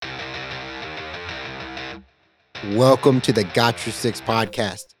Welcome to the Got Your Six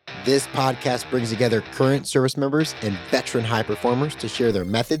podcast. This podcast brings together current service members and veteran high performers to share their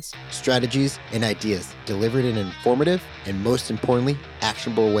methods, strategies, and ideas, delivered in an informative and, most importantly,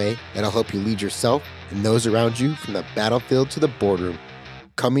 actionable way that'll help you lead yourself and those around you from the battlefield to the boardroom.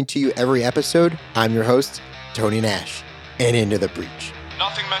 Coming to you every episode, I'm your host, Tony Nash, and Into the Breach.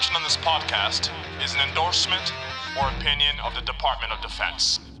 Nothing mentioned on this podcast is an endorsement or opinion of the Department of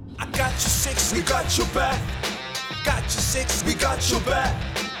Defense. I got your six, we got your back. Got your six, we got your back.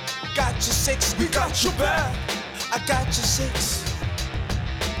 Got your six, we got your back. I got your six.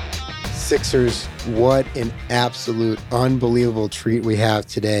 Sixers, what an absolute unbelievable treat we have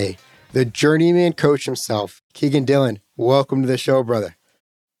today. The journeyman coach himself, Kegan Dillon. Welcome to the show, brother.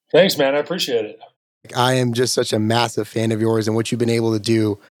 Thanks, man. I appreciate it. I am just such a massive fan of yours and what you've been able to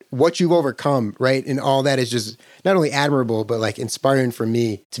do, what you've overcome, right? And all that is just not only admirable, but like inspiring for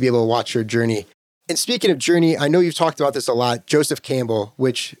me to be able to watch your journey. And speaking of journey, I know you've talked about this a lot, Joseph Campbell,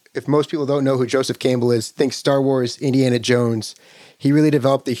 which if most people don't know who Joseph Campbell is, think Star Wars, Indiana Jones. He really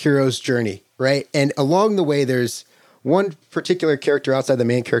developed the hero's journey, right? And along the way, there's one particular character outside the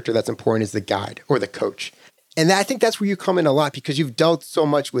main character that's important is the guide or the coach. And I think that's where you come in a lot because you've dealt so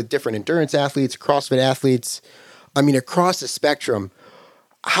much with different endurance athletes, CrossFit athletes, across the spectrum.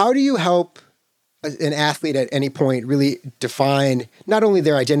 How do you help an athlete at any point really define not only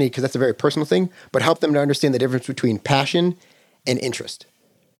their identity, because that's a very personal thing, but help them to understand the difference between passion and interest?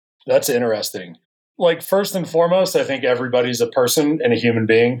 That's interesting. Like, first and foremost, I think everybody's a person and a human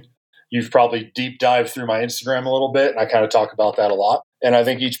being. You've probably deep dived through my Instagram a little bit, and I kind of talk about that a lot. And I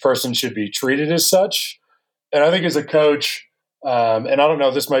think each person should be treated as such. And I think as a coach, and I don't know,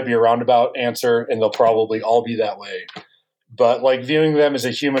 this might be a roundabout answer, and they'll probably all be that way. But like viewing them as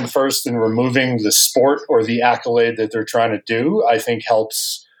a human first and removing the sport or the accolade that they're trying to do, I think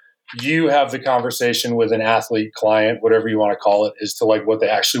helps you have the conversation with an athlete, client, whatever you want to call it, as to like what they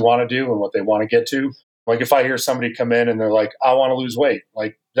actually want to do and what they want to get to. Like if I hear somebody come in and they're like, I want to lose weight,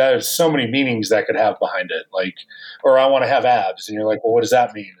 like there's so many meanings that could have behind it. Like, or I want to have abs. And you're like, well, what does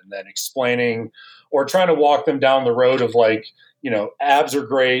that mean? And then explaining or trying to walk them down the road of like, abs are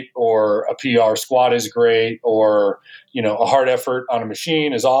great, or a PR squat is great, or, a hard effort on a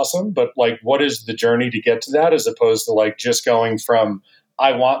machine is awesome. But like, what is the journey to get to that, as opposed to like just going from,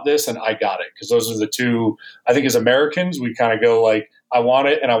 I want this and I got it. Because those are the two, I think as Americans, we kind of go like, I want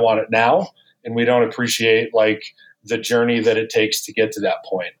it and I want it now. And we don't appreciate like the journey that it takes to get to that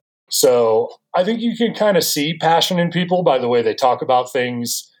point. So I think you can kind of see passion in people by the way they talk about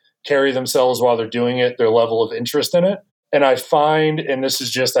things, carry themselves while they're doing it, their level of interest in it. And I find, and this is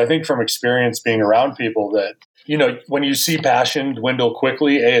just, I think from experience being around people, that, when you see passion dwindle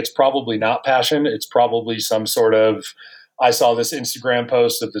quickly, it's probably not passion. It's probably some sort of, I saw this Instagram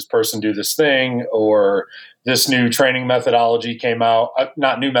post of this person do this thing, or this new training methodology came out,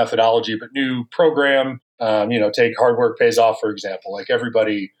 not new methodology, but new program, take hard work pays off, for example. Like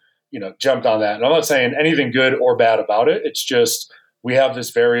everybody, jumped on that. And I'm not saying anything good or bad about it. It's just, we have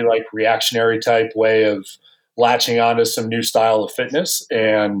this very like reactionary type way of latching onto some new style of fitness.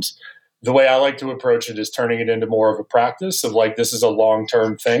 And the way I like to approach it is turning it into more of a practice of like, this is a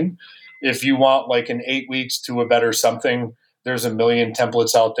long-term thing. If you want like an 8 weeks to a better something, there's a million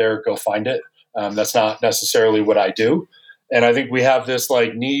templates out there. Go find it. That's not necessarily what I do. And I think we have this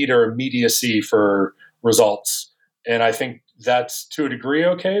like need or immediacy for results. And I think that's to a degree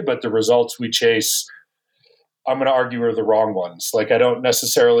okay, but the results we chase, I'm going to argue, are the wrong ones. Like, I don't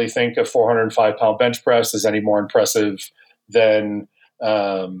necessarily think a 405-pound bench press is any more impressive than,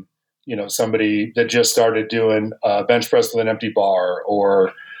 somebody that just started doing a bench press with an empty bar.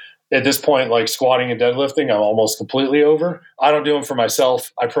 Or at this point, like squatting and deadlifting, I'm almost completely over. I don't do them for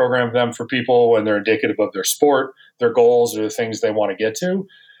myself. I program them for people when they're indicative of their sport, their goals, or the things they want to get to.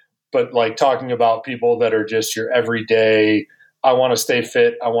 But like talking about people that are just your everyday, I want to stay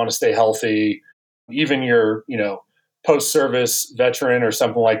fit, I want to stay healthy, even your, post-service veteran or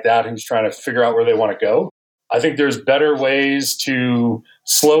something like that who's trying to figure out where they want to go. I think there's better ways to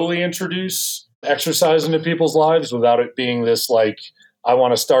slowly introduce exercise into people's lives without it being this like, I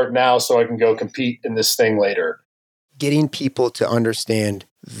want to start now so I can go compete in this thing later. Getting people to understand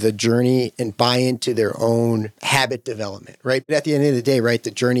the journey and buy into their own habit development, right? But at the end of the day, right, the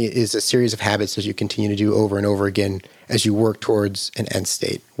journey is a series of habits that you continue to do over and over again as you work towards an end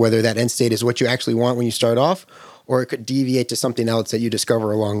state, whether that end state is what you actually want when you start off, or it could deviate to something else that you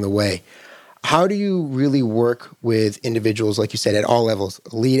discover along the way. How do you really work with individuals, like you said, at all levels,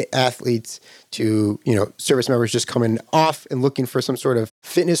 elite athletes to, service members just coming off and looking for some sort of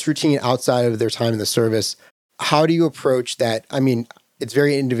fitness routine outside of their time in the service? How do you approach that? it's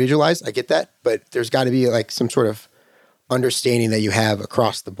very individualized. I get that, but there's got to be like some sort of understanding that you have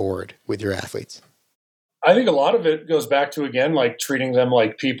across the board with your athletes. I think a lot of it goes back to, again, like treating them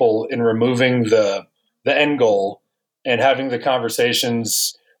like people and removing the end goal and having the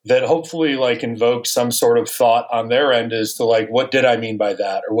conversations that hopefully like invoke some sort of thought on their end as to like, what did I mean by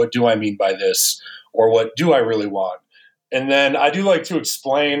that? Or what do I mean by this? Or what do I really want? And then I do like to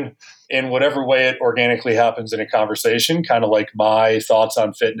explain in whatever way it organically happens in a conversation, kind of like my thoughts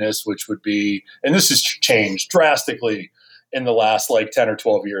on fitness, which would be, and this has changed drastically in the last like 10 or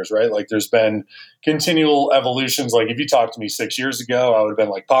 12 years, right? Like there's been continual evolutions. Like if you talked to me 6 years ago, I would have been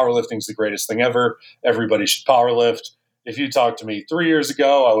like, powerlifting's the greatest thing ever. Everybody should powerlift. If you talked to me 3 years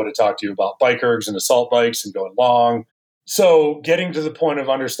ago, I would have talked to you about bike ergs and assault bikes and going long. So getting to the point of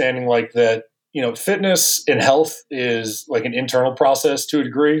understanding like that, you know, fitness and health is like an internal process to a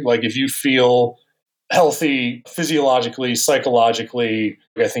degree. Like if you feel healthy physiologically, psychologically,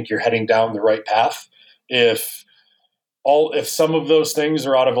 I think you're heading down the right path. If some of those things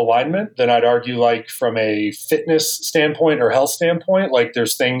are out of alignment, then I'd argue like from a fitness standpoint or health standpoint, like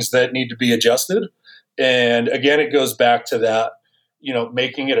there's things that need to be adjusted. And again, it goes back to that, you know,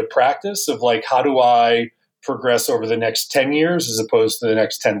 making it a practice of like, how do I progress over the next 10 years as opposed to the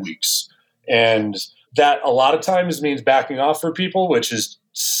next 10 weeks? And that a lot of times means backing off for people, which is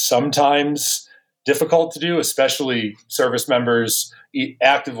sometimes difficult to do, especially service members,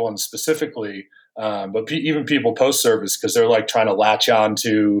 active ones specifically. But even people post-service, because they're like trying to latch on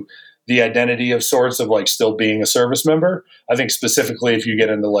to the identity of sorts of like still being a service member. I think specifically if you get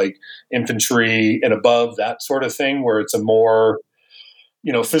into like infantry and above, that sort of thing, where it's a more,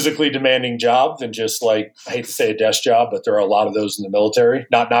 you know, physically demanding job than just like, I hate to say a desk job, but there are a lot of those in the military.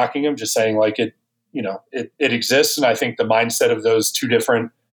 Not knocking them, just saying like it, you know, it exists. And I think the mindset of those two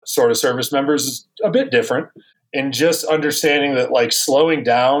different sort of service members is a bit different. And just understanding that like slowing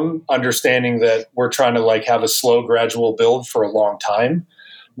down, understanding that we're trying to like have a slow, gradual build for a long time.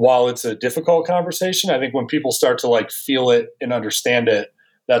 While it's a difficult conversation, I think when people start to like feel it and understand it,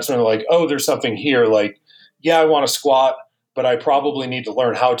 that's when they're like, oh, there's something here. Like, yeah, I want to squat, but I probably need to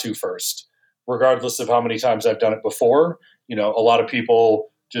learn how to first, regardless of how many times I've done it before. You know, a lot of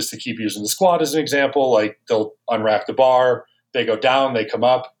people, just to keep using the squat as an example, like they'll unrack the bar, they go down, they come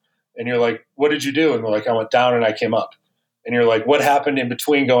up, and you're like, what did you do? And they're like, I went down and I came up. And you're like, what happened in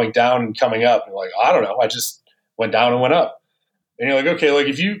between going down and coming up? And you're like, I don't know. I just went down and went up. And you're like, okay, like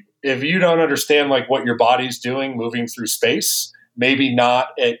if you don't understand like what your body's doing moving through space, maybe not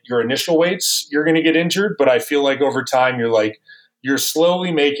at your initial weights, you're going to get injured. But I feel like over time, you're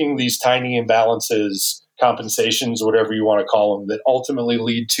slowly making these tiny imbalances, compensations, whatever you want to call them, that ultimately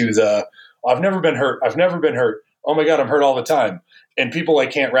lead to the, I've never been hurt. I've never been hurt. Oh my God, I'm hurt all the time. And people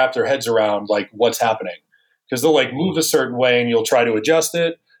like can't wrap their heads around like what's happening, because they'll like move a certain way and you'll try to adjust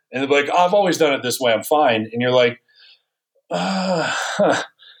it. And they'll be like, oh, I've always done it this way. I'm fine. And you're like,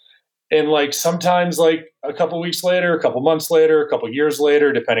 and like sometimes like a couple weeks later, a couple months later, a couple years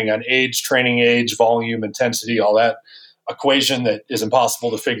later, depending on age, training age, volume, intensity, all that equation that is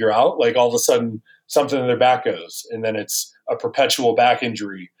impossible to figure out, like all of a sudden something in their back goes. And then it's a perpetual back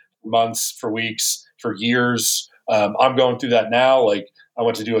injury for months, for weeks, for years. I'm going through that now. Like I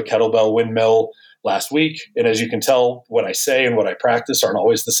went to do a kettlebell windmill last week. And as you can tell, what I say and what I practice aren't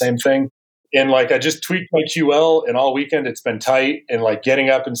always the same thing. And like I just tweaked my QL, and all weekend it's been tight, and like getting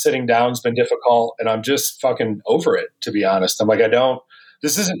up and sitting down has been difficult, and I'm just fucking over it, to be honest. I'm like,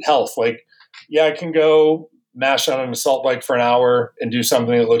 this isn't health. Like, yeah, I can go mash on an assault bike for an hour and do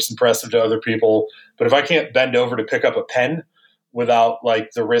something that looks impressive to other people, but if I can't bend over to pick up a pen without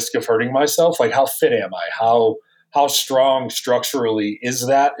like the risk of hurting myself, like how fit am I? How strong structurally is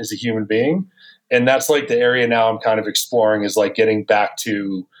that as a human being? And that's like the area now I'm kind of exploring, is like getting back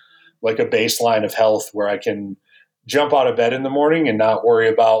to like a baseline of health where I can jump out of bed in the morning and not worry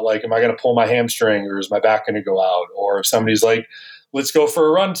about like, am I going to pull my hamstring, or is my back going to go out? Or if somebody's like, let's go for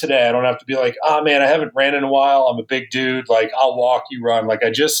a run today, I don't have to be like, oh man, I haven't ran in a while. I'm a big dude. Like I'll walk, you run. Like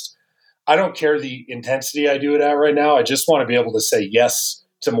I don't care the intensity I do it at right now. I just want to be able to say yes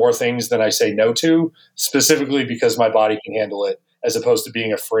to more things than I say no to, specifically because my body can handle it, as opposed to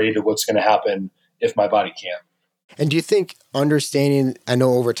being afraid of what's going to happen if my body can't. And do you think understanding, I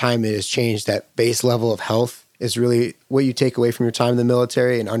know over time it has changed, that base level of health is really what you take away from your time in the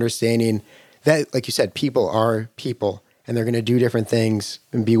military, and understanding that, like you said, people are people and they're going to do different things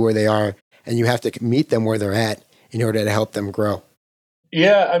and be where they are, and you have to meet them where they're at in order to help them grow?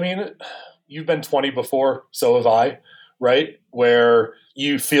 Yeah, I mean, you've been 20 before, so have I, right? Where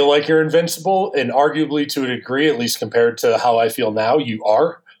you feel like you're invincible, and arguably to a degree, at least compared to how I feel now, you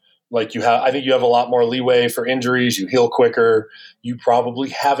are. Like I think you have a lot more leeway for injuries. You heal quicker. You probably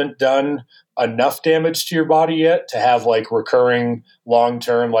haven't done enough damage to your body yet to have like recurring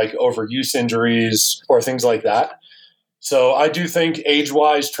long-term like overuse injuries or things like that. So I do think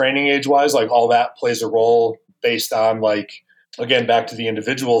age-wise, training age-wise, like all that plays a role based on like, again, back to the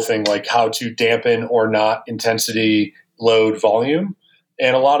individual thing, like how to dampen or not intensity, load, volume.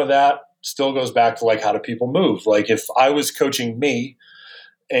 And a lot of that still goes back to like how do people move? Like if I was coaching me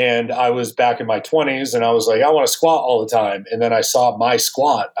and I was back in my 20s and I was like, I want to squat all the time. And then I saw my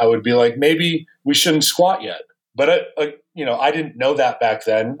squat, I would be like, maybe we shouldn't squat yet. But, I didn't know that back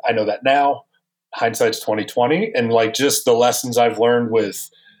then. I know that now. Hindsight's 2020. And like just the lessons I've learned with,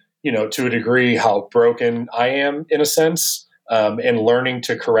 to a degree, how broken I am in a sense, and learning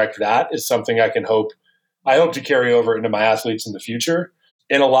to correct that is something I hope to carry over into my athletes in the future.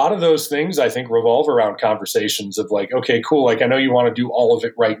 And a lot of those things I think revolve around conversations of like, okay, cool. Like I know you want to do all of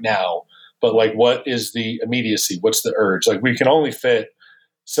it right now, but like, what is the immediacy? What's the urge? Like we can only fit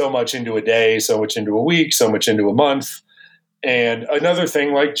so much into a day, so much into a week, so much into a month. And another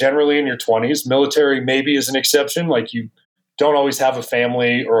thing, like generally in your 20s, military maybe is an exception. Like you don't always have a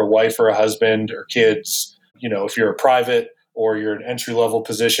family or a wife or a husband or kids. If you're a private or you're an entry-level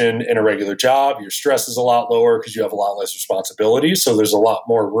position in a regular job, your stress is a lot lower because you have a lot less responsibility. So there's a lot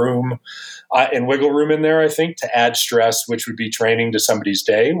more room and wiggle room in there, I think, to add stress, which would be training to somebody's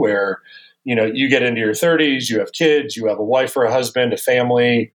day where, you get into your 30s, you have kids, you have a wife or a husband, a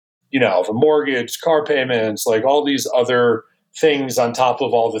family, have a mortgage, car payments, like all these other things on top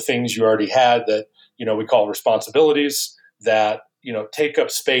of all the things you already had that, we call responsibilities that, take up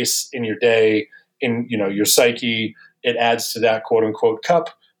space in your day, in, your psyche. It adds to that quote unquote cup,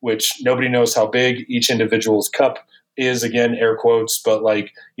 which nobody knows how big each individual's cup is, again, air quotes, but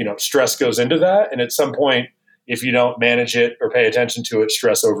like, stress goes into that. And at some point, if you don't manage it or pay attention to it,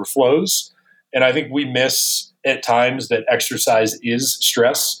 stress overflows. And I think we miss at times that exercise is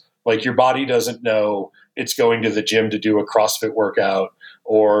stress. Like your body doesn't know it's going to the gym to do a CrossFit workout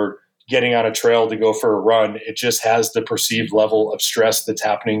or getting on a trail to go for a run. It just has the perceived level of stress that's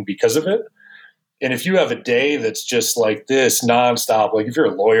happening because of it. And if you have a day that's just like this nonstop, like if you're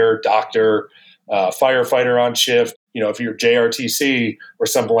a lawyer, doctor, firefighter on shift, if you're JRTC or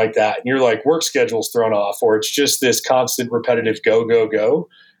something like that, and your like work schedule's thrown off, or it's just this constant repetitive go, go, go,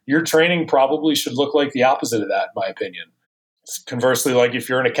 your training probably should look like the opposite of that, in my opinion. Conversely, like if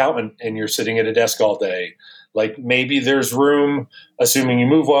you're an accountant and you're sitting at a desk all day, like maybe there's room, assuming you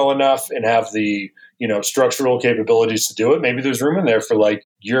move well enough and have the, structural capabilities to do it. Maybe there's room in there for like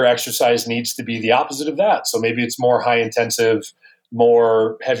your exercise needs to be the opposite of that. So maybe it's more high intensive,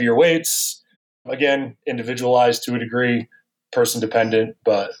 more heavier weights, again, individualized to a degree, person dependent.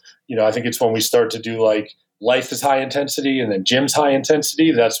 But, I think it's when we start to do like life is high intensity and then gym's high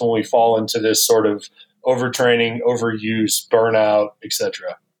intensity. That's when we fall into this sort of overtraining, overuse, burnout,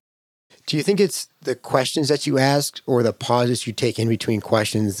 etc. Do you think it's the questions that you ask or the pauses you take in between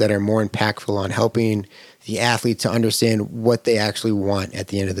questions that are more impactful on helping the athlete to understand what they actually want at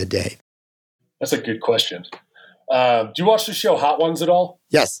the end of the day? That's a good question. Do you watch the show Hot Ones at all?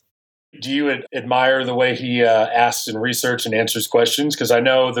 Yes. Do you admire the way he asks and research and answers questions? Because I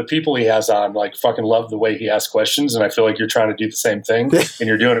know the people he has on like fucking love the way he asks questions, and I feel like you're trying to do the same thing, and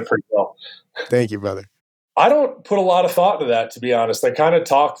you're doing it pretty well. Thank you, brother. I don't put a lot of thought to that, to be honest. I kind of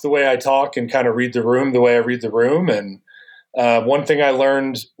talk the way I talk and kind of read the room the way I read the room. And one thing I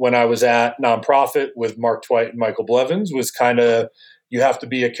learned when I was at Nonprofit with Mark Twight and Michael Blevins was kind of you have to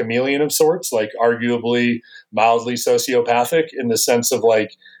be a chameleon of sorts, like arguably mildly sociopathic in the sense of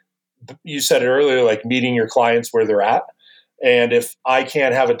like, you said it earlier, like meeting your clients where they're at. And if I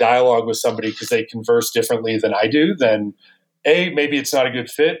can't have a dialogue with somebody because they converse differently than I do, then A, maybe it's not a good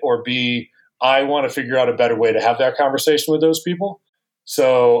fit, or B, I want to figure out a better way to have that conversation with those people.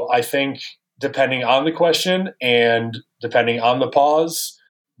 So I think depending on the question and depending on the pause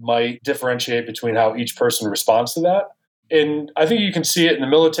might differentiate between how each person responds to that. And I think you can see it in the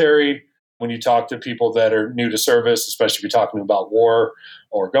military when you talk to people that are new to service, especially if you're talking about war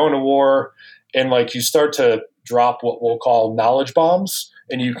or going to war. And like you start to drop what we'll call knowledge bombs,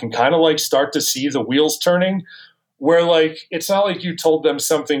 and you can kind of like start to see the wheels turning where like it's not like you told them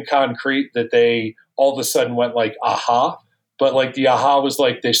something concrete that they all of a sudden went like, aha. But like the aha was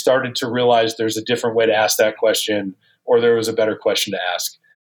like they started to realize there's a different way to ask that question, or there was a better question to ask.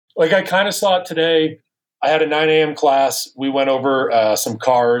 Like I kind of saw it today. I had a 9 a.m. class. We went over some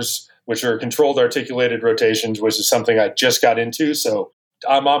CARs, which are controlled articulated rotations, which is something I just got into. So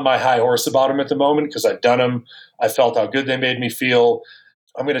I'm on my high horse about them at the moment because I've done them. I felt how good they made me feel.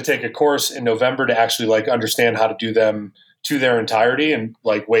 I'm going to take a course in November to actually like understand how to do them, to their entirety and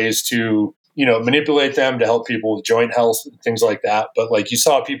like ways to, manipulate them to help people with joint health and things like that. But like you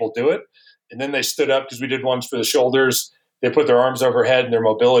saw people do it and then they stood up because we did ones for the shoulders. They put their arms overhead and their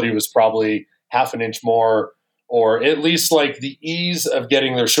mobility was probably half an inch more, or at least like the ease of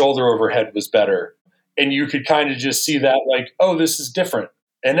getting their shoulder overhead was better. And you could kind of just see that like, oh, this is different.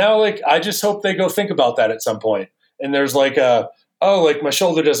 And now like, I just hope they go think about that at some point. And there's like like my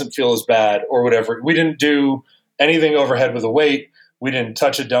shoulder doesn't feel as bad or whatever. We didn't do anything overhead with a weight. We didn't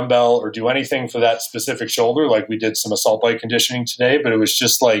touch a dumbbell or do anything for that specific shoulder. Like we did some assault bike conditioning today, but it was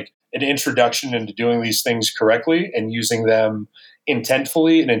just like an introduction into doing these things correctly and using them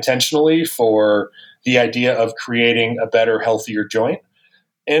intentfully and intentionally for the idea of creating a better, healthier joint.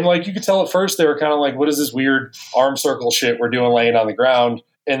 And like you could tell at first they were kind of like, what is this weird arm circle shit we're doing laying on the ground?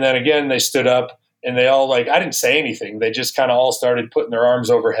 And then again, they stood up and they all like, I didn't say anything. They just kind of all started putting their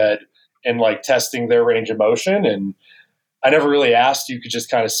arms overhead and like testing their range of motion. And I never really asked. You could just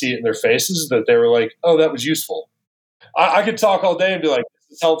kind of see it in their faces that they were like, oh, that was useful. I could talk all day and be like,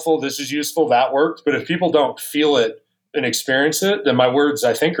 this is helpful. This is useful. That worked. But if people don't feel it and experience it, then my words,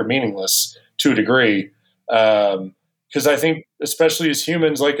 I think, are meaningless to a degree. Because I think, especially as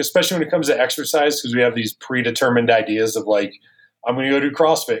humans, like, especially when it comes to exercise, because we have these predetermined ideas of like, I'm going to go do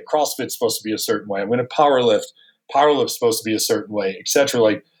CrossFit. CrossFit's supposed to be a certain way. I'm going to powerlift's supposed to be a certain way, etc.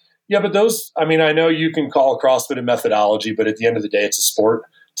 Like, yeah, but those, I mean, I know you can call CrossFit a methodology, but at the end of the day, it's a sport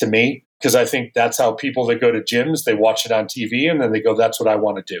to me, because I think that's how people that go to gyms, they watch it on TV and then they go, that's what I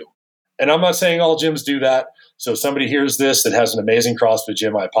want to do. And I'm not saying all gyms do that. So if somebody hears this that has an amazing CrossFit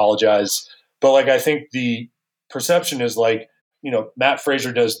gym, I apologize. But like, I think the perception is like, Matt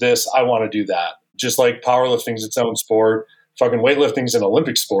Fraser does this, I want to do that. Just like powerlifting's its own sport, fucking weightlifting's an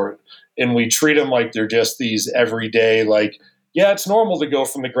Olympic sport. And we treat them like they're just these everyday, like, yeah, it's normal to go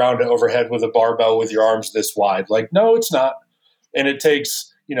from the ground to overhead with a barbell with your arms this wide. Like, no, it's not. And it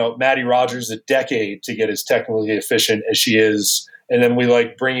takes, Maddie Rogers a decade to get as technically efficient as she is. And then we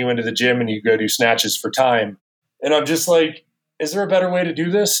like bring you into the gym and you go do snatches for time. And I'm just like, is there a better way to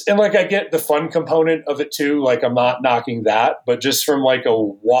do this? And like, I get the fun component of it too. Like, I'm not knocking that, but just from like a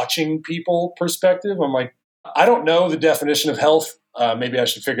watching people perspective, I'm like, I don't know the definition of health. Maybe I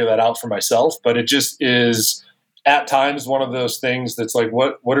should figure that out for myself, but it just is at times one of those things that's like,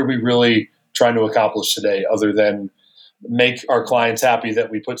 what are we really trying to accomplish today other than make our clients happy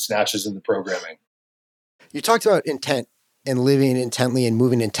that we put snatches in the programming? You talked about intent and living intently and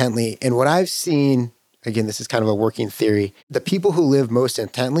moving intently. And what I've seen, again, this is kind of a working theory, the people who live most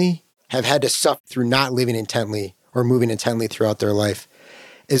intently have had to suffer through not living intently or moving intently throughout their life.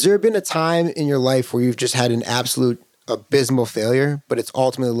 Has there been a time in your life where you've just had an absolute abysmal failure, but it's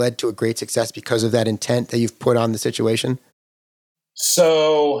ultimately led to a great success because of that intent that you've put on the situation?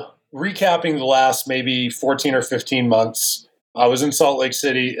 So recapping the last maybe 14 or 15 months, I was in Salt Lake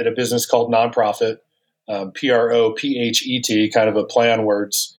City at a business called Nonprofit, PROPHET, kind of a play on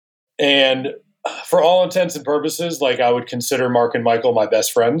words. And for all intents and purposes, like I would consider Mark and Michael my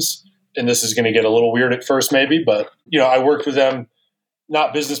best friends. And this is going to get a little weird at first maybe, but, I worked with them,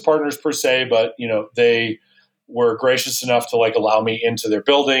 not business partners per se, but, they were gracious enough to like allow me into their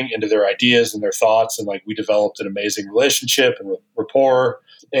building, into their ideas and their thoughts. And like we developed an amazing relationship and rapport.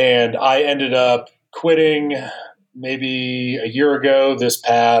 And I ended up quitting maybe a year ago, this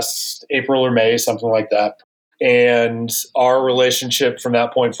past April or May, something like that. And our relationship from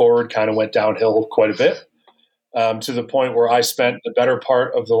that point forward kind of went downhill quite a bit, to the point where I spent the better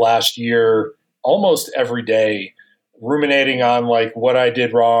part of the last year almost every day ruminating on like what I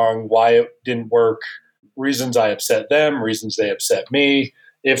did wrong, why it didn't work, reasons I upset them, reasons they upset me,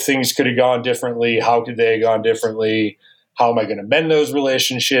 if things could have gone differently, how could they have gone differently, how am I going to mend those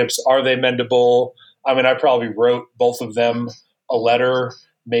relationships, are they mendable? I mean, I probably wrote both of them a letter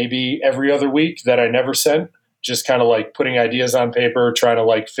maybe every other week that I never sent, just kind of like putting ideas on paper, trying to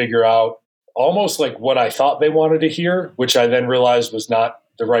like figure out almost like what I thought they wanted to hear, which I then realized was not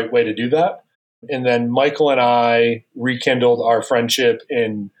the right way to do that. And then Michael and I rekindled our friendship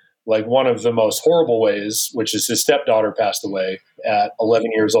in like one of the most horrible ways, which is his stepdaughter passed away at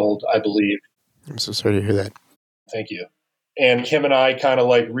 11 years old, I believe. I'm so sorry to hear that. Thank you. And him and I kind of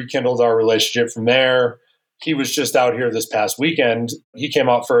like rekindled our relationship from there. He was just out here this past weekend. He came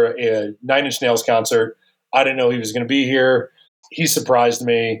out for a Nine Inch Nails concert. I didn't know he was going to be here. He surprised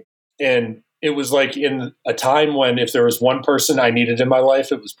me. And it was like in a time when if there was one person I needed in my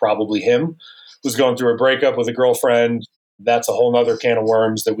life, it was probably him. Was going through a breakup with a girlfriend. That's a whole nother can of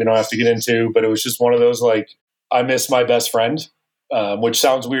worms that we don't have to get into. But it was just one of those, like, I miss my best friend, which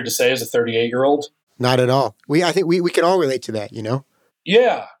sounds weird to say as a 38-year-old. Not at all. I think we can all relate to that,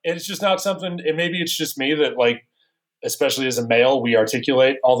 Yeah. And it's just not something, and maybe it's just me that like especially as a male, we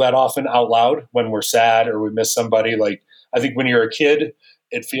articulate all that often out loud when we're sad or we miss somebody. Like, I think when you're a kid,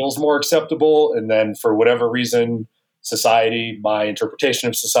 it feels more acceptable. And then for whatever reason, society, my interpretation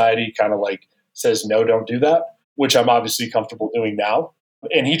of society kind of like says, no, don't do that, which I'm obviously comfortable doing now.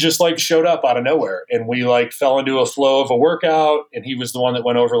 And he just like showed up out of nowhere, and we like fell into a flow of a workout, and he was the one that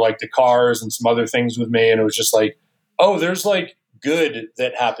went over like the cars and some other things with me. And it was just like, oh, there's like good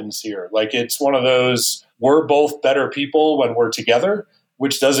that happens here. Like, it's one of those, we're both better people when we're together,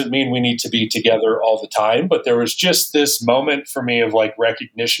 which doesn't mean we need to be together all the time. But there was just this moment for me of like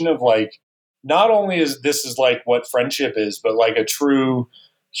recognition of like, not only is this is like what friendship is, but like a true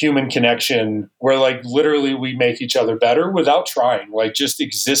human connection where like literally we make each other better without trying, like just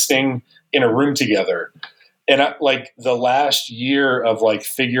existing in a room together. And like the last year of like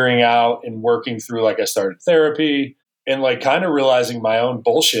figuring out and working through, like I started therapy and like kind of realizing my own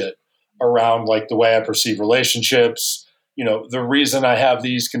bullshit around like the way I perceive relationships. You know, the reason I have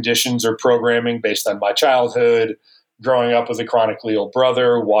these conditions or programming based on my childhood, growing up with a chronically ill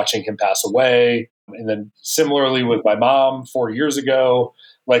brother, watching him pass away. And then similarly with my mom 4 years ago,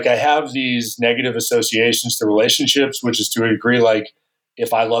 like I have these negative associations to relationships, which is to a degree, like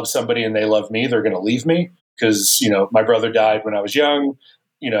if I love somebody and they love me, they're going to leave me because, you know, my brother died when I was young,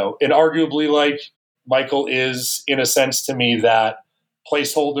 you know, and arguably like Michael is in a sense to me that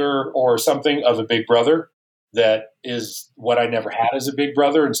placeholder or something of a big brother that is what I never had as a big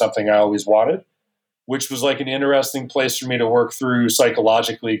brother and something I always wanted, which was like an interesting place for me to work through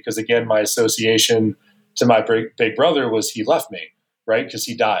psychologically. Because again, my association to my big brother was he left me, right? Because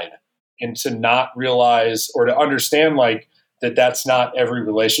he died. And to not realize or to understand like that that's not every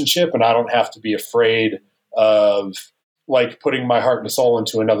relationship. And I don't have to be afraid of like putting my heart and soul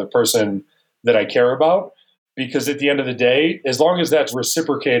into another person that I care about. Because at the end of the day, as long as that's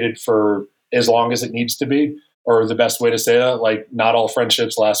reciprocated for as long as it needs to be, or the best way to say that, like not all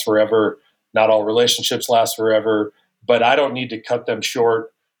friendships last forever, not all relationships last forever, but I don't need to cut them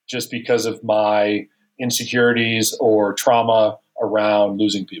short just because of my insecurities or trauma around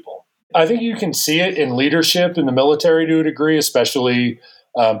losing people. I think you can see it in leadership in the military to a degree, especially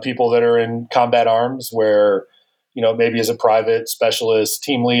people that are in combat arms where, you know, maybe as a private, specialist,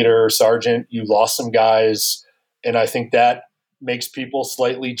 team leader, sergeant, you lost some guys. And I think that makes people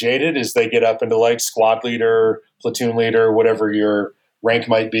slightly jaded as they get up into like squad leader, platoon leader, whatever your rank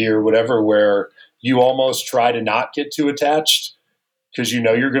might be or whatever, where you almost try to not get too attached because you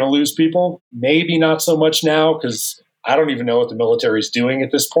know you're going to lose people. Maybe not so much now because I don't even know what the military is doing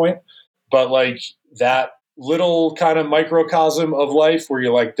at this point. But like that little kind of microcosm of life where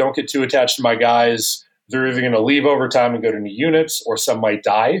you're like, don't get too attached to my guys. They're either going to leave over time and go to new units or some might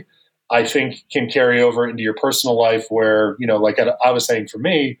die. I think can carry over into your personal life where, you know, like I was saying for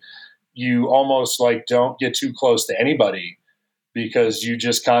me, you almost like don't get too close to anybody because you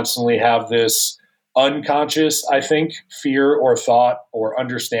just constantly have this unconscious, I think, fear or thought or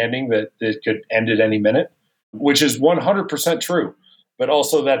understanding that it could end at any minute, which is 100% true. But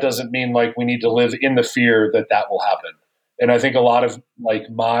also that doesn't mean like we need to live in the fear that that will happen. And I think a lot of like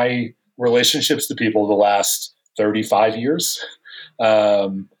my relationships to people the last 35 years,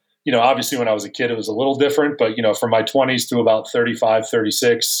 you know, obviously when I was a kid, it was a little different, but, you know, from my 20s to about 35,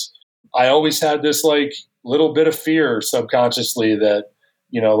 36, I always had this like little bit of fear subconsciously that,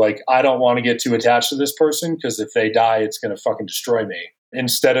 you know, like I don't want to get too attached to this person because if they die, it's going to fucking destroy me.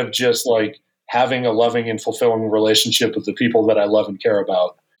 Instead of just like having a loving and fulfilling relationship with the people that I love and care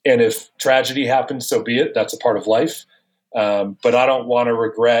about. And if tragedy happens, so be it. That's a part of life. But I don't want to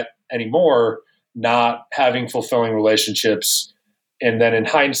regret anymore not having fulfilling relationships. And then in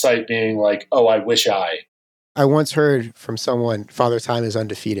hindsight being like, oh, I wish I once heard from someone, Father Time is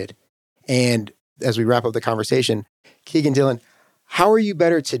undefeated. And as we wrap up the conversation, Kegan, Dillon, how are you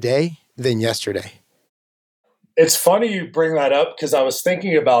better today than yesterday? It's funny you bring that up because I was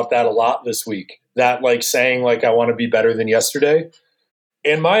thinking about that a lot this week, that like saying like, I want to be better than yesterday.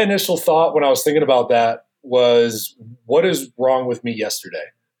 And my initial thought when I was thinking about that was, what is wrong with me yesterday?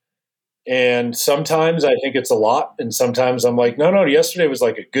 And sometimes I think it's a lot. And sometimes I'm like, no, yesterday was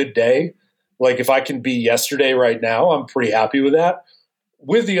like a good day. Like if I can be yesterday right now, I'm pretty happy with that.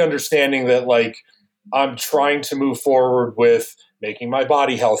 With the understanding that like I'm trying to move forward with making my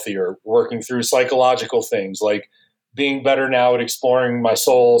body healthier, working through psychological things, like being better now at exploring my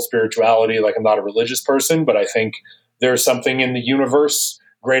soul, spirituality. Like I'm not a religious person, but I think there's something in the universe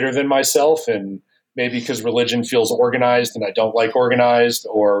greater than myself. And maybe because religion feels organized and I don't like organized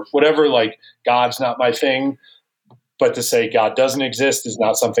or whatever, like God's not my thing. But to say God doesn't exist is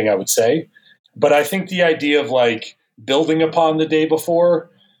not something I would say. But I think the idea of like building upon the day before,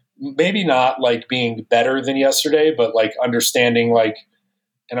 maybe not like being better than yesterday, but like understanding like,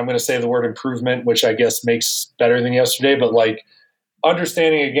 and I'm going to say the word improvement, which I guess makes better than yesterday, but like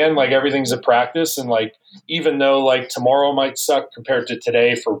understanding again, like everything's a practice. And like, even though like tomorrow might suck compared to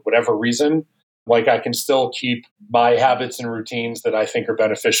today for whatever reason, like I can still keep my habits and routines that I think are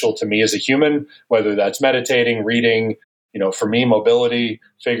beneficial to me as a human, whether that's meditating, reading, for me, mobility,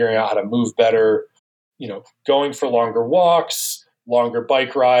 figuring out how to move better, going for longer walks, longer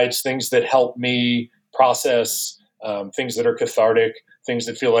bike rides, things that help me process, things that are cathartic, things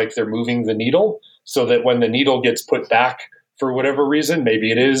that feel like they're moving the needle, so that when the needle gets put back for whatever reason,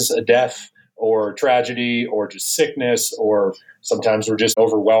 maybe it is a death or tragedy or just sickness, or sometimes we're just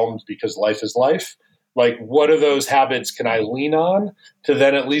overwhelmed because life is life. Like, what are those habits can I lean on to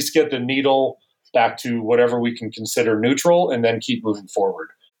then at least get the needle back to whatever we can consider neutral and then keep moving forward?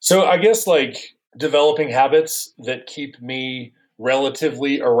 So I guess like developing habits that keep me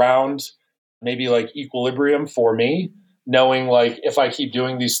relatively around maybe like equilibrium for me, knowing like if I keep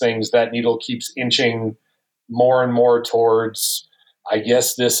doing these things, that needle keeps inching more and more towards, I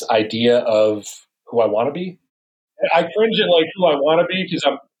guess, this idea of who I want to be. I cringe at like who I want to be because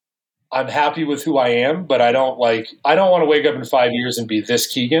I'm happy with who I am, but I don't want to wake up in 5 years and be this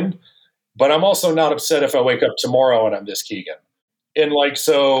Kegan, but I'm also not upset if I wake up tomorrow and I'm this Kegan. And like,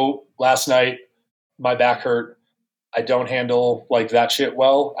 so last night my back hurt. I don't handle like that shit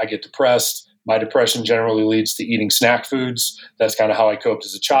well. I get depressed. My depression generally leads to eating snack foods. That's kind of how I coped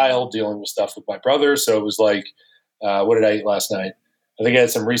as a child, dealing with stuff with my brother. So it was like, what did I eat last night? I think I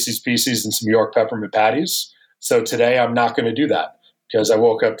had some Reese's Pieces and some York peppermint patties. So today I'm not going to do that because I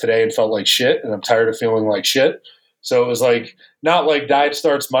woke up today and felt like shit, and I'm tired of feeling like shit. So it was like, not like diet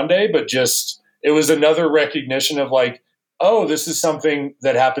starts Monday, but just, it was another recognition of like, oh, this is something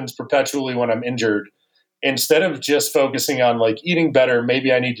that happens perpetually when I'm injured. Instead of just focusing on like eating better,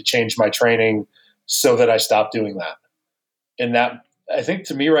 maybe I need to change my training so that I stop doing that. And that, I think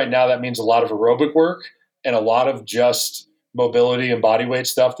to me right now, that means a lot of aerobic work and a lot of just mobility and body weight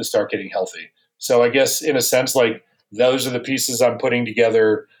stuff to start getting healthy. So I guess in a sense, like those are the pieces I'm putting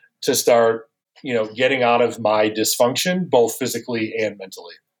together to start, getting out of my dysfunction, both physically and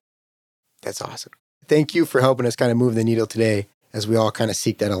mentally. That's awesome. Thank you for helping us kind of move the needle today as we all kind of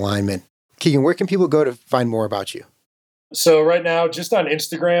seek that alignment. Kegan, where can people go to find more about you? So right now, just on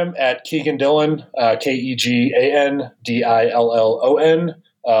Instagram at Kegan Dillon, KeganDillon.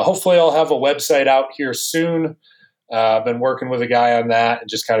 Hopefully I'll have a website out here soon. I've been working with a guy on that and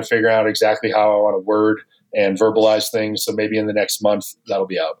just kind of figuring out exactly how I want to word and verbalize things. So maybe in the next month, that'll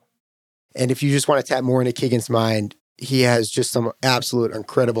be out. And if you just want to tap more into Kegan's mind, he has just some absolute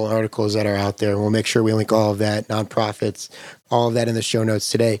incredible articles that are out there. We'll make sure we link all of that, nonprofits, all of that in the show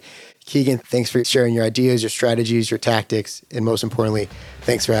notes today. Kegan, thanks for sharing your ideas, your strategies, your tactics, and most importantly,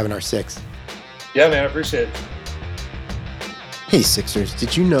 thanks for having our six. Yeah, man, I appreciate it. Hey, Sixers,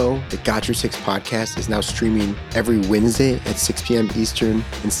 did you know the Got Your Six podcast is now streaming every Wednesday at 6 p.m. Eastern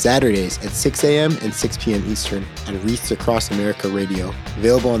and Saturdays at 6 a.m. and 6 p.m. Eastern on Wreaths Across America Radio,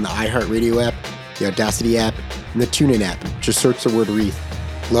 available on the iHeartRadio app, the Audacity app, and the TuneIn app. Just search the word Wreath.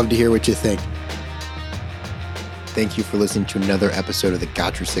 Love to hear what you think. Thank you for listening to another episode of the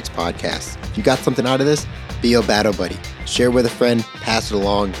Got Your Six podcast. If you got something out of this, be a battle buddy. Share with a friend, pass it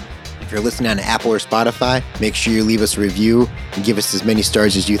along. If you're listening on Apple or Spotify, make sure you leave us a review and give us as many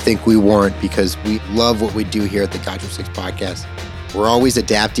stars as you think we warrant, because we love what we do here at the Got Your Six podcast. We're always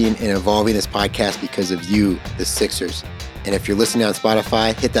adapting and evolving this podcast because of you, the Sixers. And if you're listening on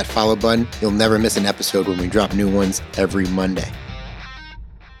Spotify, hit that follow button. You'll never miss an episode when we drop new ones every Monday.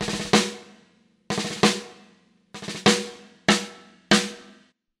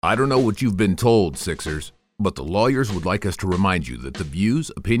 I don't know what you've been told, Sixers, but the lawyers would like us to remind you that the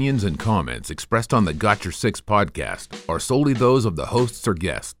views, opinions, and comments expressed on the Got Your Six podcast are solely those of the hosts or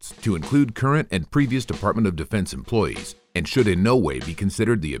guests, to include current and previous Department of Defense employees, and should in no way be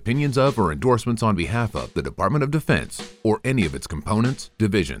considered the opinions of or endorsements on behalf of the Department of Defense or any of its components,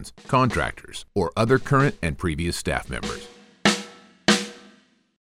 divisions, contractors, or other current and previous staff members.